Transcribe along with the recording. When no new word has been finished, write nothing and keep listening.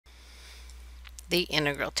the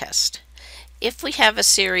integral test. If we have a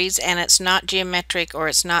series and it's not geometric or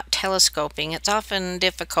it's not telescoping, it's often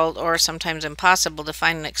difficult or sometimes impossible to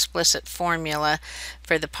find an explicit formula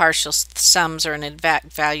for the partial sums or an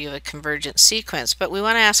exact value of a convergent sequence. But we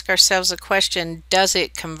want to ask ourselves the question, does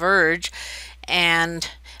it converge? And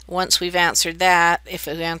once we've answered that, if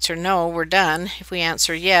we answer no, we're done. If we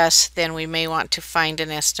answer yes, then we may want to find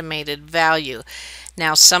an estimated value.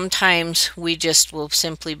 Now, sometimes we just will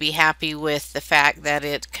simply be happy with the fact that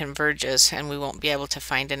it converges and we won't be able to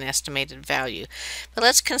find an estimated value. But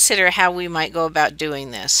let's consider how we might go about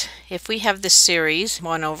doing this. If we have this series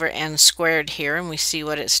 1 over n squared here and we see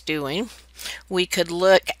what it's doing, we could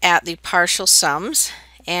look at the partial sums.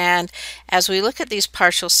 And as we look at these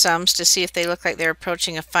partial sums to see if they look like they're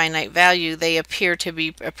approaching a finite value, they appear to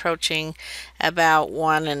be approaching about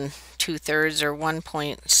 1 2/3 or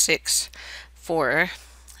 1.64.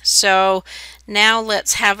 So now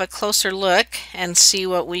let's have a closer look and see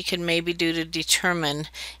what we can maybe do to determine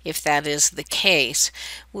if that is the case.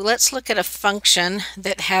 Well, let's look at a function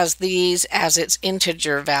that has these as its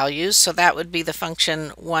integer values. So that would be the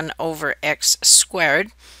function 1 over x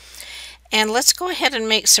squared. And let's go ahead and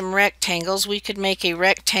make some rectangles. We could make a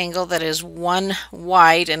rectangle that is 1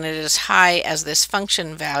 wide and it is high as this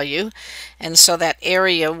function value. And so that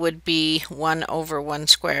area would be 1 over 1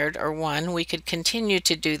 squared, or 1. We could continue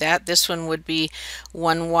to do that. This one would be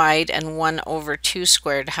 1 wide and 1 over 2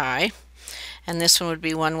 squared high. And this one would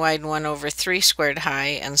be 1 wide and 1 over 3 squared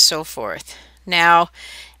high, and so forth. Now,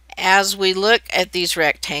 as we look at these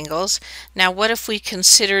rectangles, now what if we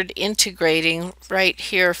considered integrating right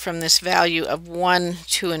here from this value of 1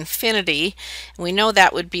 to infinity? We know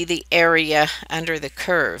that would be the area under the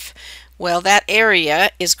curve. Well, that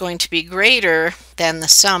area is going to be greater than the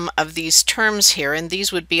sum of these terms here, and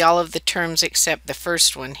these would be all of the terms except the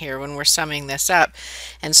first one here when we're summing this up.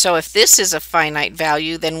 And so if this is a finite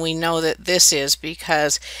value, then we know that this is,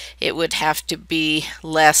 because it would have to be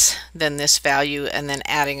less than this value and then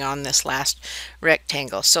adding on this last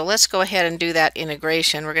rectangle. So let's go ahead and do that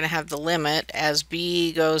integration. We're going to have the limit as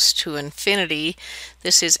b goes to infinity.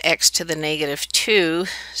 This is x to the negative 2,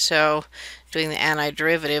 so doing the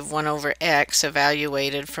antiderivative, 1 over x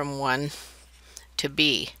evaluated from 1 to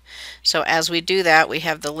b. So as we do that, we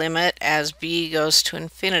have the limit as b goes to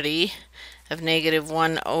infinity of negative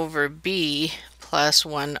 1 over b plus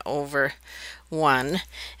 1 over 1.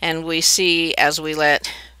 And we see as we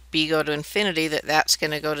let b go to infinity that that's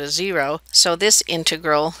going to go to 0. So this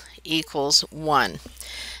integral equals 1.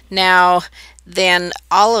 Now, then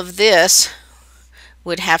all of this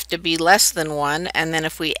would have to be less than 1, and then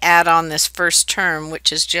if we add on this first term,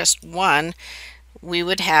 which is just 1, we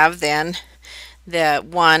would have then the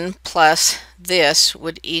 1 plus this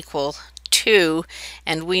would equal 2,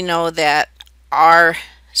 and we know that our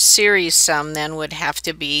series sum then would have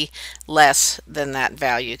to be less than that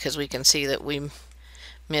value, because we can see that we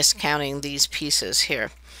miss counting these pieces here.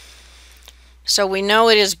 So we know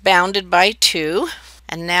it is bounded by 2,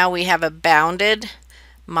 and now we have a bounded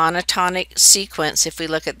monotonic sequence if we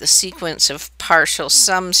look at the sequence of partial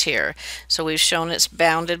sums here. So we've shown it's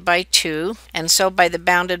bounded by 2, and so by the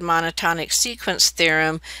bounded monotonic sequence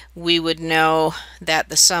theorem we would know that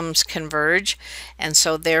the sums converge, and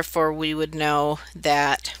so therefore we would know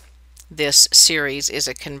that this series is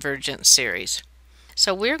a convergent series.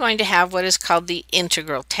 So we're going to have what is called the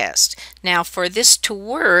integral test. Now, for this to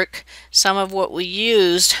work, some of what we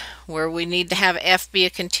used where we need to have f be a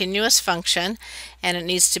continuous function, and it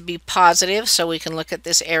needs to be positive, so we can look at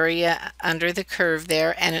this area under the curve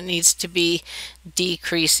there, and it needs to be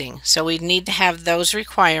decreasing. So we need to have those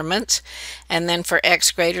requirements. And then for x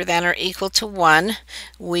greater than or equal to 1,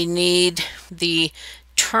 we need the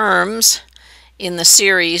terms in the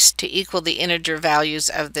series to equal the integer values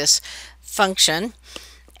of this function.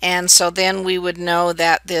 And so then we would know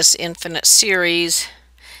that this infinite series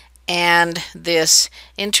and this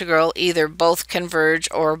integral either both converge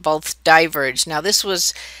or both diverge. Now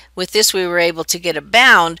with this we were able to get a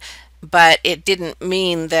bound, but it didn't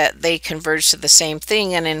mean that they converge to the same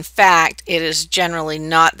thing, and in fact it is generally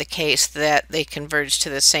not the case that they converge to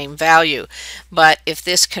the same value. But if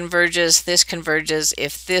this converges, this converges.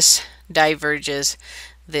 If this diverges,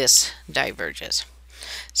 this diverges.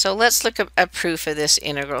 So let's look at a proof of this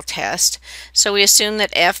integral test. So we assume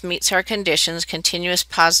that f meets our conditions, continuous,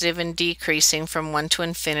 positive, and decreasing from 1 to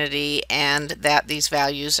infinity, and that these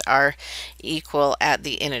values are equal at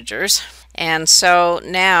the integers. And so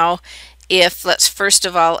now, let's first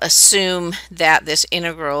of all assume that this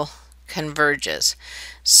integral converges.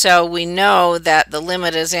 So we know that the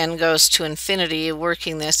limit as n goes to infinity,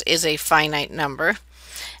 working this, is a finite number.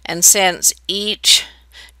 And since each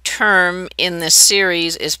term in this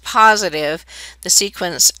series is positive, the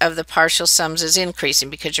sequence of the partial sums is increasing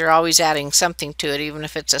because you're always adding something to it, even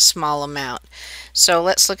if it's a small amount. So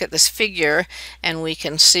let's look at this figure and we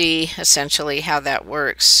can see essentially how that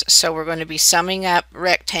works. So we're going to be summing up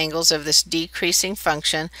rectangles of this decreasing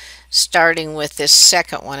function, starting with this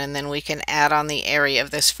second one, and then we can add on the area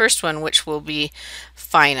of this first one, which will be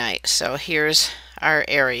finite. So here's our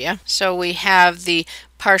area. So we have the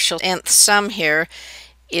partial nth sum here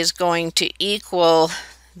is going to equal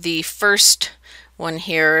the first one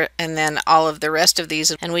here and then all of the rest of these,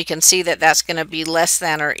 and we can see that that's going to be less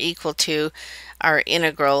than or equal to our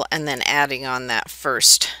integral and then adding on that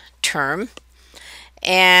first term,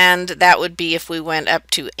 and that would be if we went up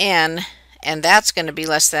to n, and that's going to be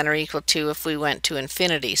less than or equal to if we went to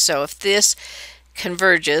infinity. So if this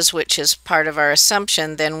converges, which is part of our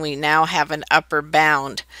assumption, then we now have an upper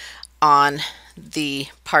bound on the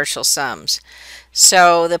partial sums.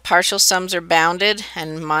 So the partial sums are bounded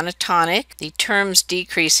and monotonic, the terms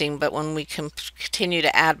decreasing, but when we continue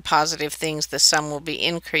to add positive things, the sum will be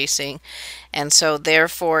increasing, and so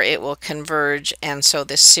therefore it will converge, and so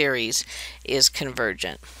this series is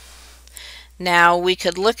convergent. Now we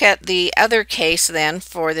could look at the other case then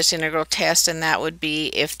for this integral test, and that would be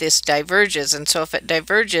if this diverges. And so if it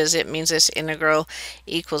diverges, it means this integral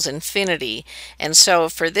equals infinity. And so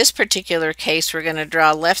for this particular case, we're going to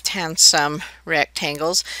draw left-hand sum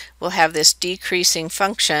rectangles. We'll have this decreasing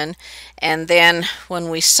function, and then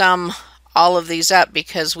when we sum all of these up,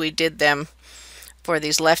 because we did them for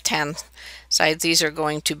these left-hand sides, these are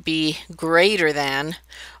going to be greater than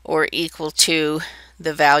or equal to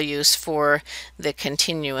the values for the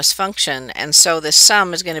continuous function, and so the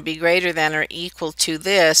sum is going to be greater than or equal to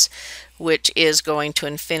this, which is going to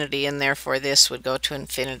infinity, and therefore this would go to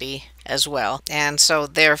infinity as well. And so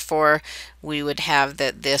therefore we would have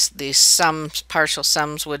that these sums, partial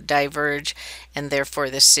sums, would diverge, and therefore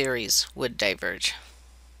this series would diverge.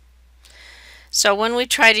 So when we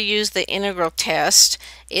try to use the integral test,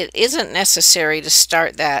 it isn't necessary to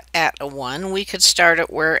start that at a 1. We could start it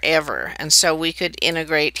wherever, and so we could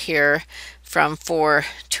integrate here from 4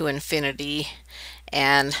 to infinity,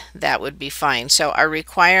 and that would be fine. So our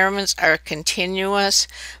requirements are continuous,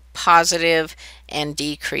 positive, and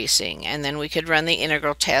decreasing, and then we could run the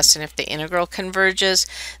integral test, and if the integral converges,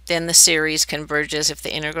 then the series converges. If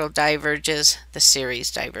the integral diverges, the series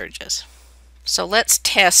diverges. So let's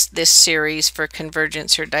test this series for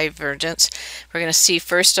convergence or divergence. We're going to see,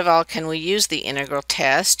 first of all, can we use the integral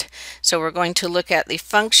test? So we're going to look at the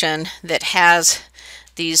function that has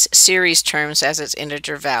these series terms as its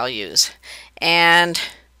integer values. And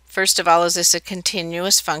first of all, is this a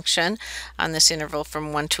continuous function on this interval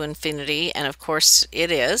from 1 to infinity? And of course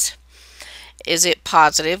it is. Is it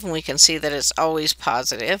positive? And we can see that it's always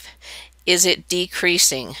positive. Is it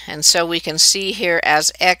decreasing? And so we can see here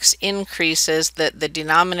as x increases that the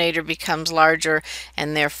denominator becomes larger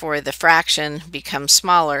and therefore the fraction becomes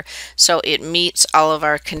smaller. So it meets all of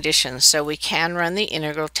our conditions. So we can run the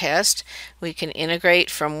integral test. We can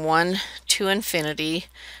integrate from 1 to infinity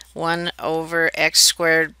 1 over x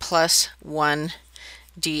squared plus 1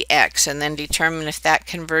 dx, and then determine if that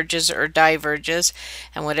converges or diverges,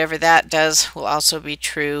 and whatever that does will also be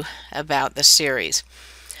true about the series.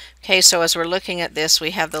 Okay, so as we're looking at this,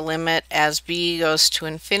 we have the limit as b goes to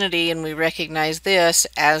infinity, and we recognize this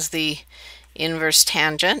as the inverse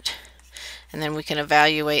tangent, and then we can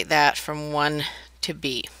evaluate that from 1 to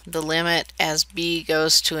b. The limit as b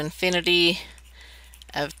goes to infinity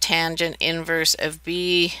of tangent inverse of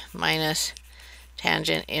b minus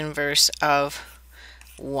tangent inverse of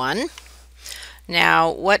 1.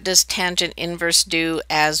 Now, what does tangent inverse do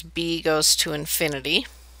as b goes to infinity?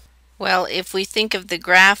 Well, if we think of the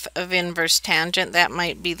graph of inverse tangent, that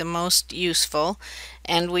might be the most useful.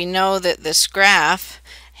 And we know that this graph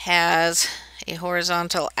has a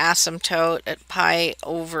horizontal asymptote at pi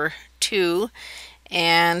over 2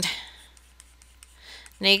 and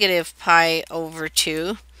negative pi over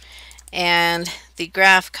 2. And the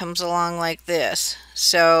graph comes along like this.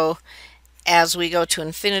 So as we go to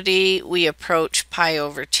infinity, we approach pi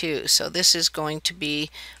over 2. So this is going to be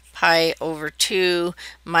pi over 2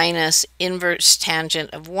 minus inverse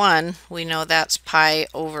tangent of 1. We know that's pi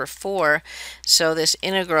over 4. So this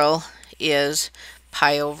integral is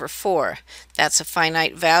pi over 4. That's a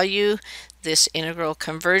finite value. This integral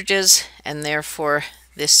converges, and therefore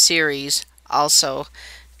this series also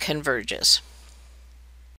converges.